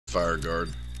fire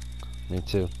guard. Me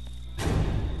too.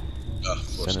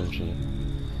 Synergy.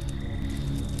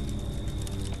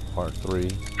 Part 3.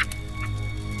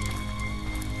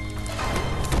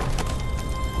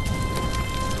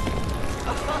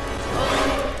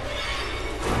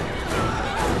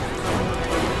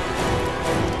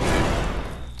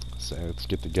 So let's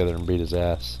get together and beat his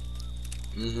ass.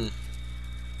 Mm-hmm.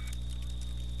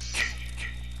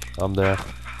 I'm there.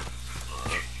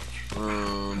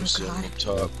 Sitting up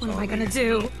top. What am I gonna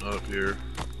do? Up here.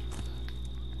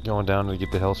 Going down to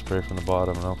get the hell spray from the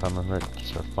bottom, and I'll come in right to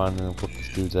start finding and whoop this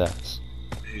dude's ass.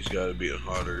 He's got to be at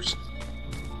Hodders.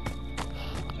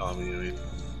 Tommy, I mean.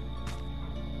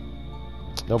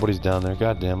 Nobody's down there.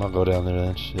 Goddamn, I'll go down there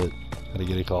then. Shit. Gotta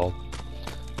get it called.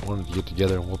 I wanted to get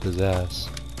together and whoop his ass.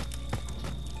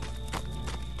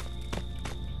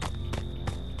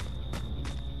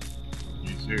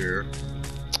 He's here.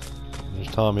 There's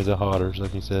Tommy's at Hodders,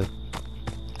 like he said.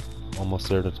 Almost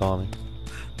there to Tommy.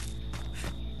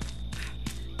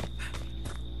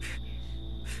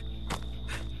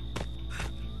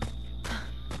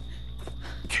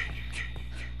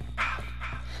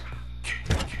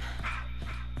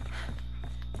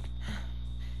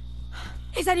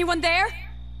 Is anyone there?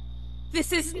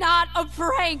 This is not a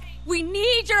prank. We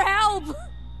need your help.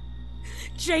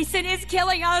 Jason is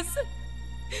killing us.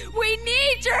 We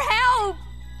need your help.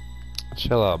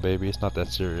 Chill out, baby. It's not that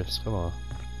serious. Come on.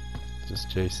 It's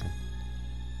just Jason.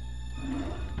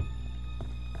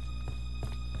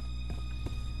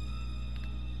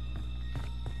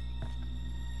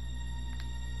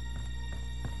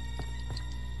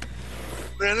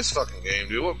 Man, this fucking game,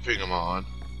 dude. What ping am I on?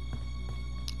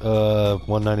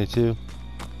 192.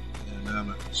 And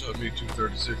damn it. Showed me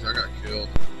 236. I got killed.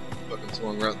 Fucking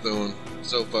swung right through him.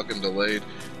 So fucking delayed.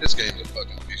 This game's a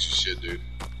fucking piece of shit, dude.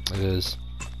 It is.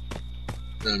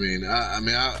 I mean,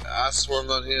 I swung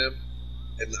on him,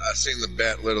 and I seen the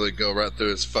bat literally go right through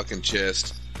his fucking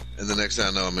chest, and the next thing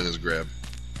I know, I'm in his grab.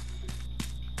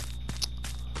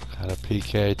 Got a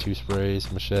PK, 2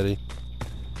 sprays, machete.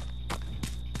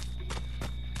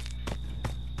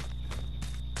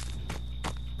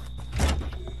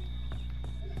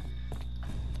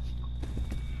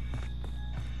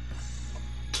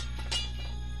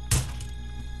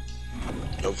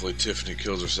 Hopefully Tiffany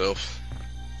kills herself.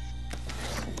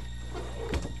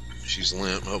 She's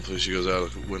limp. Hopefully she goes out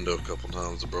of the window a couple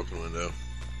times, a broken window.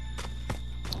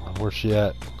 Where's she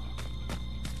at?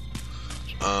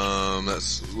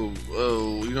 That's a little,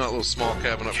 oh, you know that little small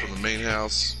cabin up from the main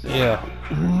house? Yeah.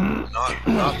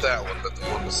 Not that one, but the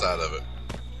one beside of it.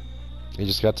 He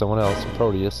just got someone else,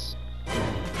 Proteus.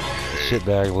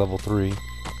 Shitbag level 3. It's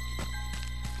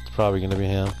probably gonna be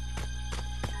him.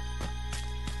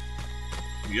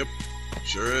 Yep,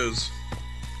 sure is.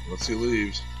 Once he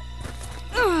leaves.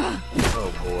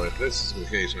 Oh boy, if this is the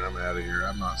case, I'm out of here.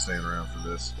 I'm not staying around for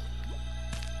this.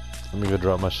 Let me go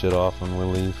drop my shit off and we'll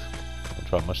leave. I'll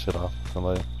drop my shit off with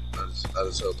somebody. I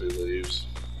just hope he leaves.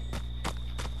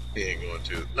 He ain't going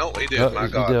to. No, he did. My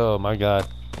God. Oh my God.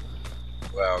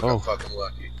 Wow, I got fucking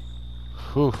lucky.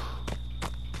 Whew.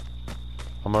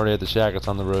 I'm already at the shack. It's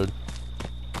on the road.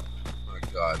 My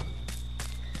God.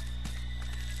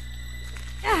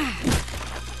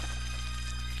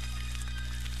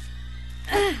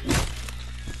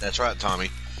 That's right, Tommy.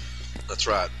 That's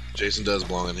right. Jason does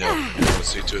belong in hell. I'm gonna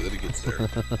see to it that he gets there.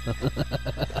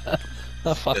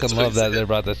 I fucking love that they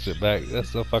brought that shit back.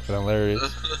 That's so fucking hilarious.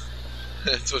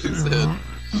 That's what he said.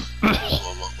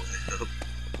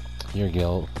 You're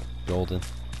golden.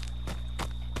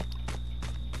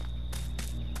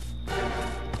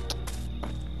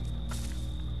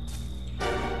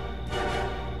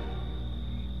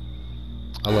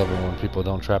 I love it when people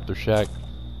don't trap their shack.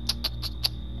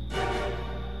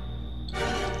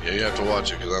 Yeah, you have to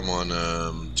watch it because I'm on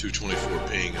 224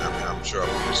 ping. I mean, I'm sure I'm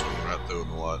going to be swimming right through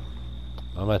him a lot.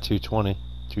 I'm at 220.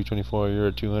 224, you're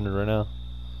at 200 right now.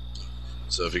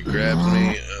 So if he grabs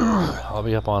me... I'll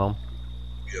be up on him.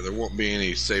 Yeah, there won't be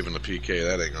any saving the PK.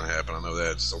 That ain't going to happen. I know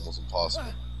that. It's almost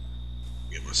impossible.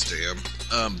 Get my stam.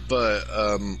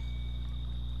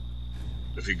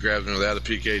 If he grabs me without a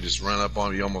PK, just run up on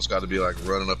him. You almost got to be like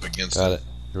running up against him. Got it.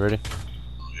 You ready?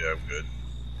 Yeah, I'm good.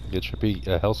 Get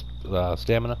your health,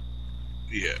 stamina.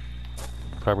 Yeah.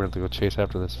 Probably have to go chase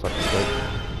after this fucking thing.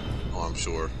 Oh, I'm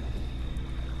sure.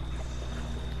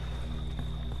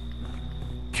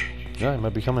 Yeah, he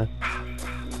might be coming.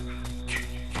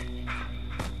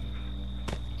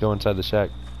 Go inside the shack.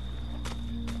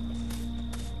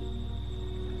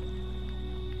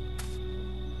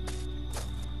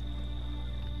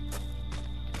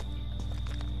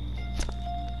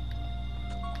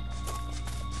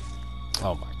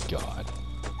 Oh my God.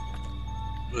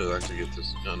 I'd like to get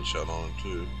this gunshot on him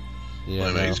too. Yeah, Wait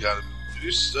a minute, no. he's got him.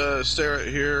 You stay right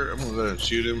here. I'm gonna go ahead and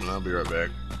shoot him, and I'll be right back.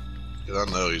 Cause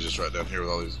I know he's just right down here with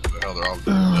all these. The hell, they're all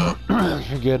doing up.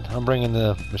 You're good. I'm bringing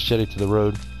the machete to the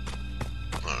road.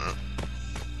 All right.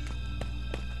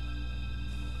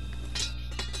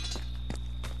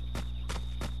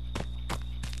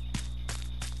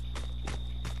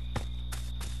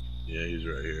 Yeah, he's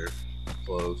right here.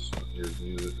 Close. Here's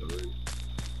music.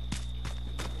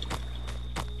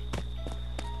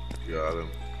 Got him.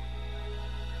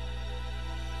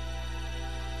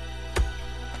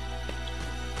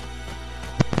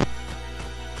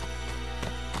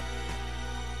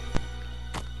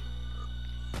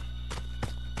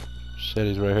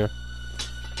 Machete's right here.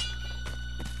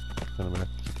 Wait a minute.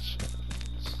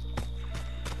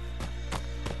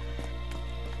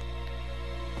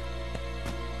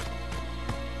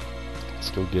 Let's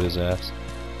go get his ass.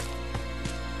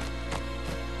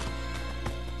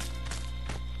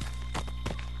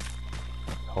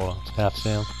 Hold on, it's half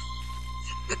Sam.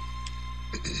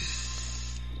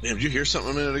 Damn, did you hear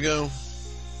something a minute ago?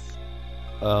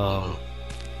 Why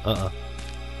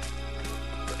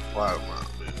am I?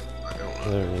 I don't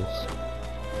know. There it is.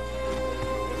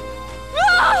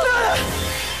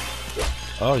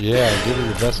 Oh yeah, give her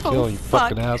your best kill, you fuck.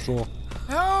 fucking asshole.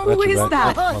 Who is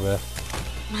that? Oh, my bad.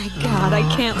 My God, I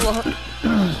can't look.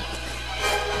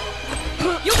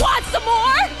 You want some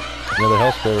more? Another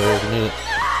health spray right here if you need it.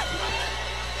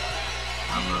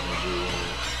 I'm not gonna do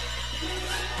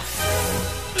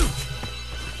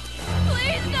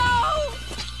Please no!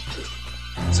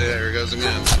 it. See, there it goes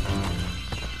again.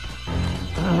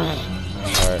 Alright.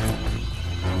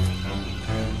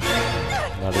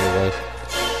 Not your life.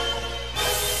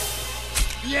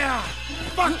 Yeah!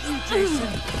 Fuck you,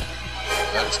 Jason!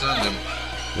 That stunned him.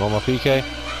 You want my PK?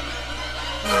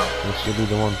 No. This should be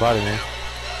the one fighting me.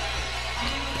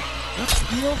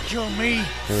 You'll kill me!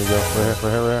 Here we go. Right here, right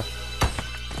here, right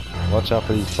here. Watch out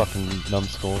for these fucking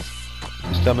numbskulls.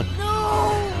 He's coming.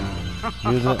 No!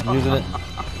 I'm using it, I'm using it.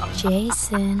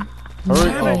 Jason,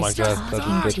 Hurry! Oh my Mother's god, that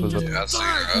talking bitch was to up. you. Yeah, I see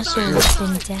her. I see Go her. up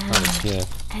and down Yeah.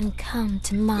 and come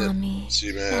to mommy.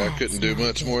 See, man, I couldn't do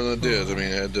much more than I did. I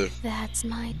mean, I had to. That's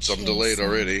my Something delayed Jason.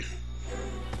 already.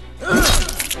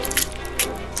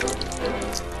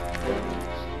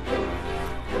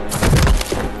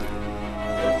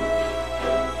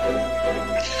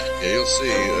 Yeah, you'll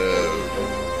see.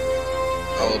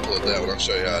 I'll upload that when I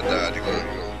show you how I died. You're gonna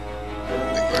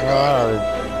think, my Oh, God.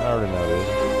 I already know this.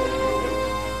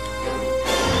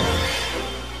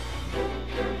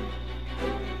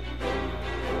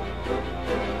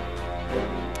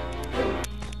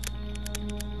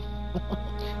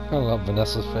 I love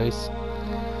Vanessa's face.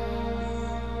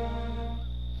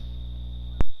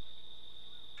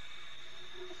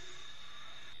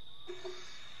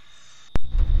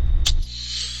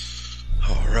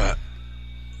 All right.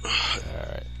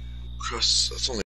 Alright. Cross. That's only.